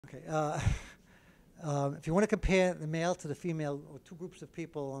Okay. If you want to compare the male to the female, or two groups of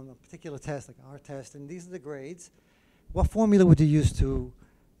people on a particular test, like our test, and these are the grades, what formula would you use to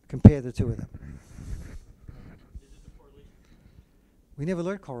compare the two of them? We never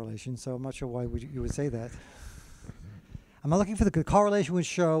learned correlation, so I'm not sure why you would say that. I'm not looking for the correlation would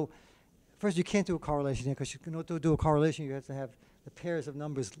show. First, you can't do a correlation here because you can do a correlation. You have to have the pairs of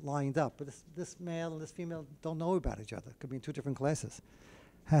numbers lined up. But this male and this female don't know about each other. Could be in two different classes.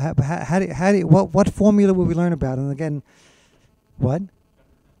 What formula would we learn about? And again, what?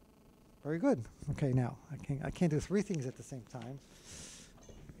 Very good. Okay, now I can't do three things at the same time.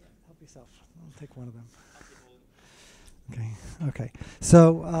 Help yourself. I'll take one of them. Okay.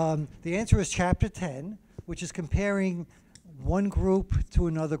 So the answer is chapter 10, which is comparing one group to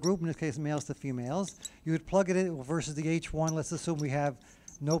another group, in this case males to females. You would plug it in versus the H1. Let's assume we have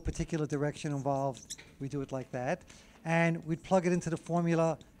no particular direction involved. We do it like that. And we'd plug it into the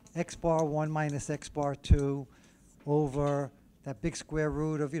formula x bar 1 minus x bar 2 over that big square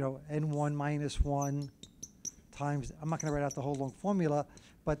root of, n1 minus 1 times, I'm not going to write out the whole long formula,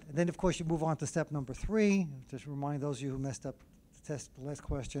 but then of course you move on to step number 3. Just remind those of you who messed up the test, the last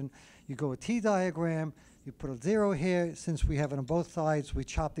question. You go a t-diagram, you put a 0 here. Since we have it on both sides, we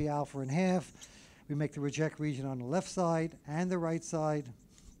chop the alpha in half. We make the reject region on the left side and the right side.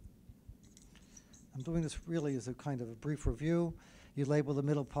 I'm doing this really as a kind of a brief review. You label the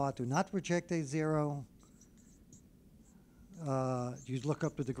middle part, do not reject a 0. You look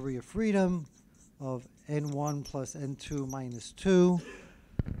up the degree of freedom of n1 plus n2 minus 2.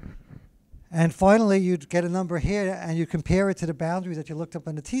 And finally, you'd get a number here, and you compare it to the boundaries that you looked up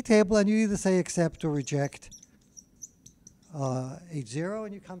on the t-table, and you either say accept or reject H0,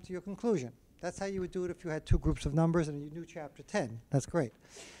 and you come to your conclusion. That's how you would do it if you had two groups of numbers and you knew chapter 10. That's great.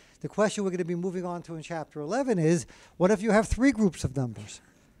 The question we're going to be moving on to in chapter 11 is, what if you have three groups of numbers?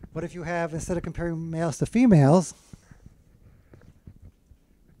 What if you have, instead of comparing males to females,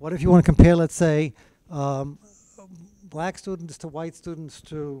 what if you want to compare, let's say, black students to white students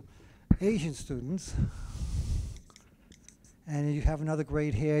to Asian students, and you have another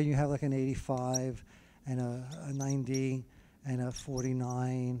grade here, you have like an 85 and a 90 and a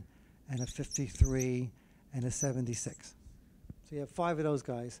 49 and a 53 and a 76. So you have 5 of those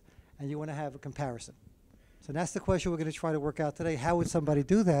guys, and you want to have a comparison. So that's the question we're going to try to work out today. How would somebody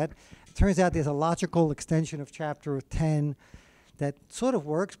do that? It turns out there's a logical extension of chapter 10 that sort of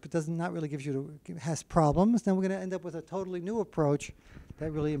works, but does not really give you has problems. Then we're going to end up with a totally new approach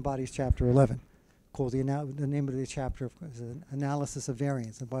that really embodies chapter 11, called the name of the chapter is analysis of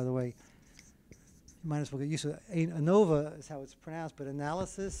variance. And by the way, you might as well get used to it. ANOVA is how it's pronounced, but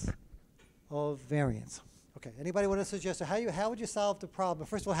analysis of variance. Okay, anybody want to suggest how would you solve the problem?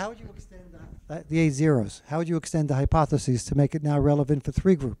 First of all, how would you extend the A0s? How would you extend the hypotheses to make it now relevant for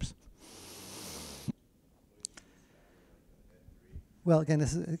three groups? Well, again,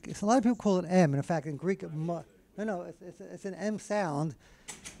 it's a lot of people call it M, and in fact, in Greek, it's an M sound.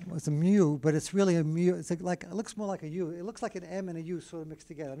 It's a mu, but it's really a mu. It's like it looks more like a U. It looks like an M and a U sort of mixed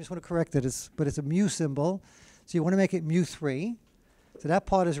together. I just want to correct it. But it's a mu symbol, so you want to make it mu3. So that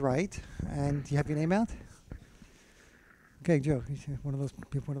part is right. And do you have your name out? Okay, Joe. One of those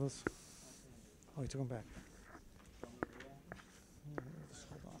people. One of those. Oh, you took them back.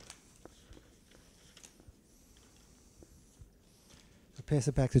 Pass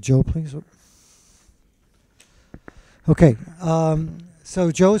it back to Joe, please. Okay,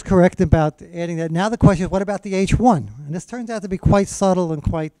 so Joe is correct about adding that. Now the question is, what about the H1? And this turns out to be quite subtle and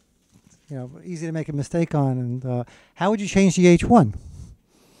quite, easy to make a mistake on. And how would you change the H1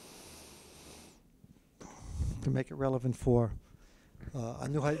 to make it relevant for a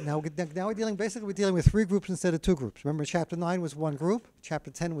new? Now we're dealing with three groups instead of two groups. Remember, chapter 9 was one group.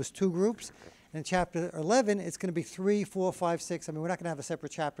 Chapter 10 was two groups. In chapter 11, it's going to be 3, 4, 5, 6. I mean, we're not going to have a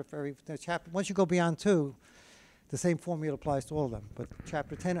separate chapter for every chapter. Once you go beyond 2, the same formula applies to all of them. But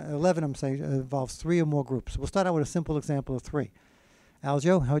chapter 10 and 11, I'm saying, involves 3 or more groups. We'll start out with a simple example of 3.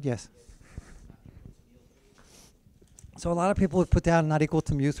 Aljo, yes? So a lot of people would put down not equal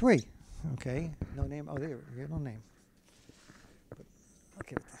to mu3. Okay, no name. Oh, there, no name.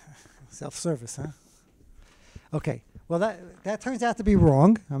 Okay, self-service, huh? Okay. Well, that turns out to be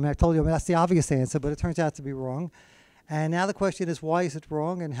wrong. I mean, I told you that's the obvious answer, but it turns out to be wrong. And now the question is, why is it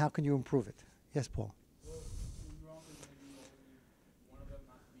wrong, and how can you improve it? Yes, Paul.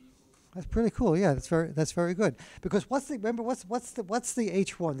 That's pretty cool. Yeah, that's very good. Because what's the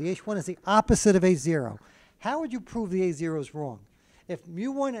H1? The H1 is the opposite of A0. How would you prove the A0 is wrong? If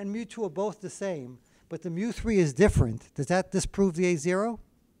mu1 and mu2 are both the same, but the mu3 is different, does that disprove the A0?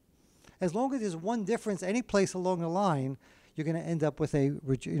 As long as there's one difference any place along the line, you're going to end up with a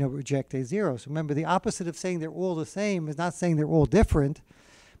reject A0. So remember, the opposite of saying they're all the same is not saying they're all different,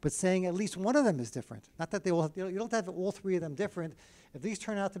 but saying at least one of them is different. Not that they all, you don't have all three of them different. If these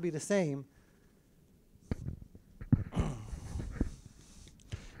turn out to be the same, it'll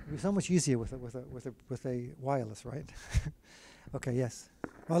be so much easier with a wireless, right? Okay, yes.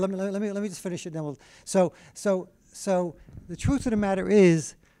 Well, let me just finish it. Then we'll. So the truth of the matter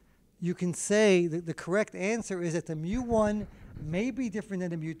is, you can say that the correct answer is that the mu1 may be different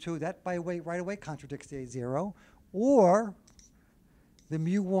than the mu2. That, right away contradicts the A0. Or the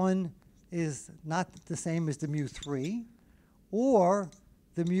mu1 is not the same as the mu3. Or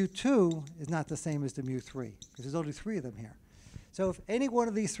the mu2 is not the same as the mu3, because there's only three of them here. So if any one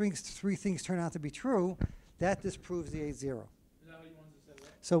of these three things turn out to be true, that disproves the A0. Is that how you wanted to set it up?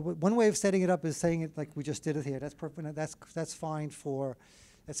 So one way of setting it up is saying it like we just did it here. That's perfect. That's fine for.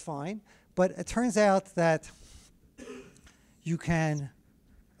 That's fine. But it turns out that you can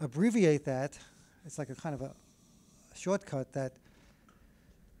abbreviate that. It's like a kind of a shortcut that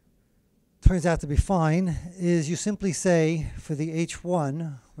turns out to be fine, is you simply say for the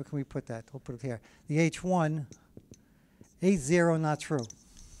H1, where can we put that? We'll put it here. The H1, A0 not true.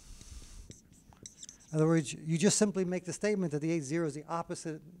 In other words, you just simply make the statement that the A0 is the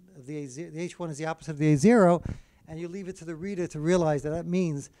opposite of the A0, the H1 is the opposite of the A0, and you leave it to the reader to realize that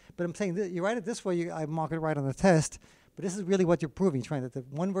means, but I'm saying, you write it this way, I mark it right on the test, but this is really what you're proving. You're trying that the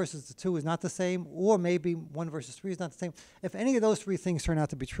 1 versus the 2 is not the same, or maybe 1 versus 3 is not the same. If any of those three things turn out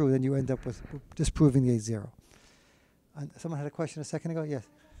to be true, then you end up with disproving the A0. Someone had a question a second ago? Yes.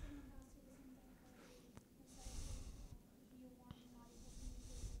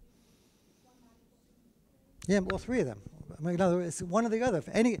 Yeah, all three of them. I mean, in other words, it's one or the other.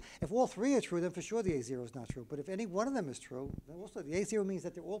 If all three are true, then for sure the A0 is not true. But if any one of them is true, then also the A0 means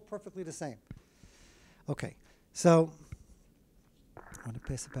that they're all perfectly the same. Okay, so I want to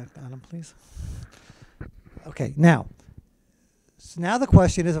pass it back to Adam, please. Okay, now the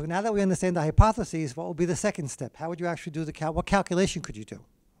question is, now that we understand the hypotheses, what will be the second step? How would you actually do what calculation could you do?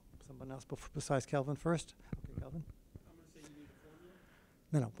 Someone else besides Kelvin first? Okay, Kelvin.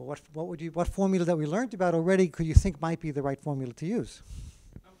 No, but what formula that we learned about already could you think might be the right formula to use?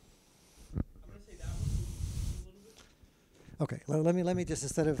 I'm going to say that one a little bit. Okay, let me just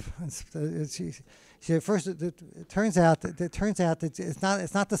instead of first it turns out that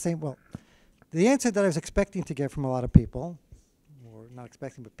it's not the same. Well, the answer that I was expecting to get from a lot of people, or not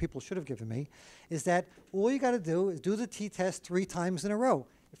expecting, but people should have given me, is that all you got to do is do the t-test 3 times in a row.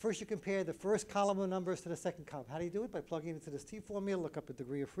 First, you compare the first column of numbers to the second column. How do you do it? By plugging into this T formula, look up a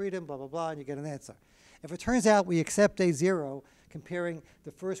degree of freedom, blah, blah, blah, and you get an answer. If it turns out we accept A0, comparing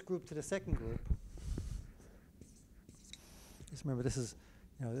the first group to the second group, just remember this is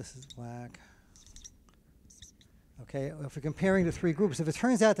black. Okay, if we're comparing the 3 groups, if it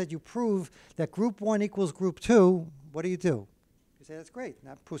turns out that you prove that group 1 equals group 2, what do? You say, that's great.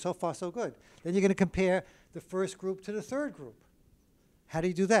 Now, so far, so good. Then you're going to compare the first group to the third group. How do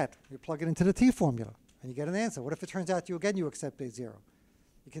you do that? You plug it into the T formula, and you get an answer. What if it turns out you accept A0?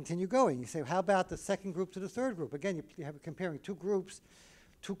 You continue going. You say, how about the second group to the third group? Again, you have comparing 2 groups,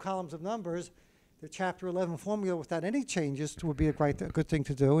 2 columns of numbers. The chapter 11 formula without any changes would be a good thing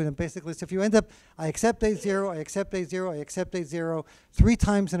to do. And then basically, so if you end up, I accept A0, I accept A0, I accept A0, 3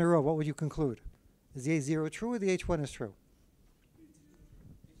 times in a row, what would you conclude? Is the A0 true or the H1 is true?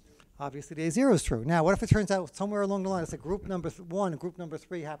 Obviously, the A0 is true. Now, what if it turns out somewhere along the line, it's like group number 1 and group number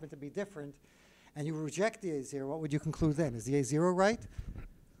 3 happen to be different, and you reject the A0, what would you conclude then? Is the A0 right,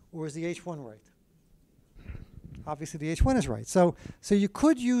 or is the H1 right? Obviously, the H1 is right. So you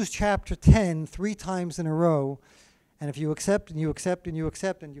could use chapter 10 3 times in a row, and if you accept, and you accept, and you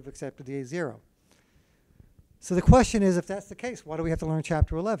accept, and you've accepted the A0. So the question is, if that's the case, why do we have to learn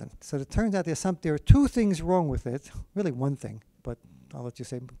chapter 11? So it turns out there are 2 things wrong with it, really 1 thing, but I'll let you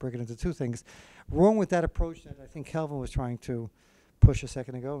break it into 2 things. Wrong with that approach that I think Kelvin was trying to push a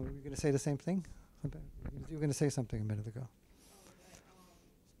second ago. Were you going to say the same thing? You were going to say something a minute ago.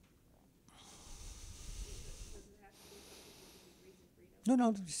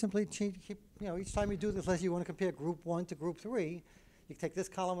 No, you simply keep, each time you do this, let's say you want to compare group 1 to group 3, you take this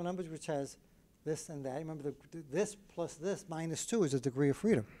column of numbers which has this and that. Remember, this plus this minus 2 is a degree of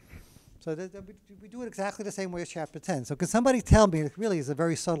freedom. So we do it exactly the same way as chapter 10. So can somebody tell me, it really is a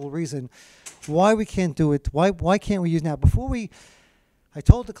very subtle reason why we can't do it, why can't we use now? I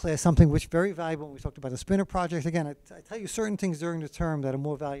told the class something which is very valuable when we talked about the spinner project. Again, I tell you certain things during the term that are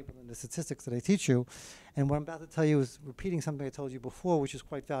more valuable than the statistics that I teach you. And what I'm about to tell you is repeating something I told you before, which is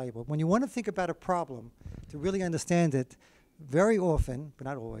quite valuable. When you want to think about a problem, to really understand it, very often, but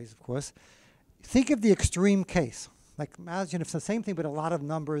not always, of course, think of the extreme case. Like imagine if it's the same thing, but a lot of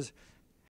numbers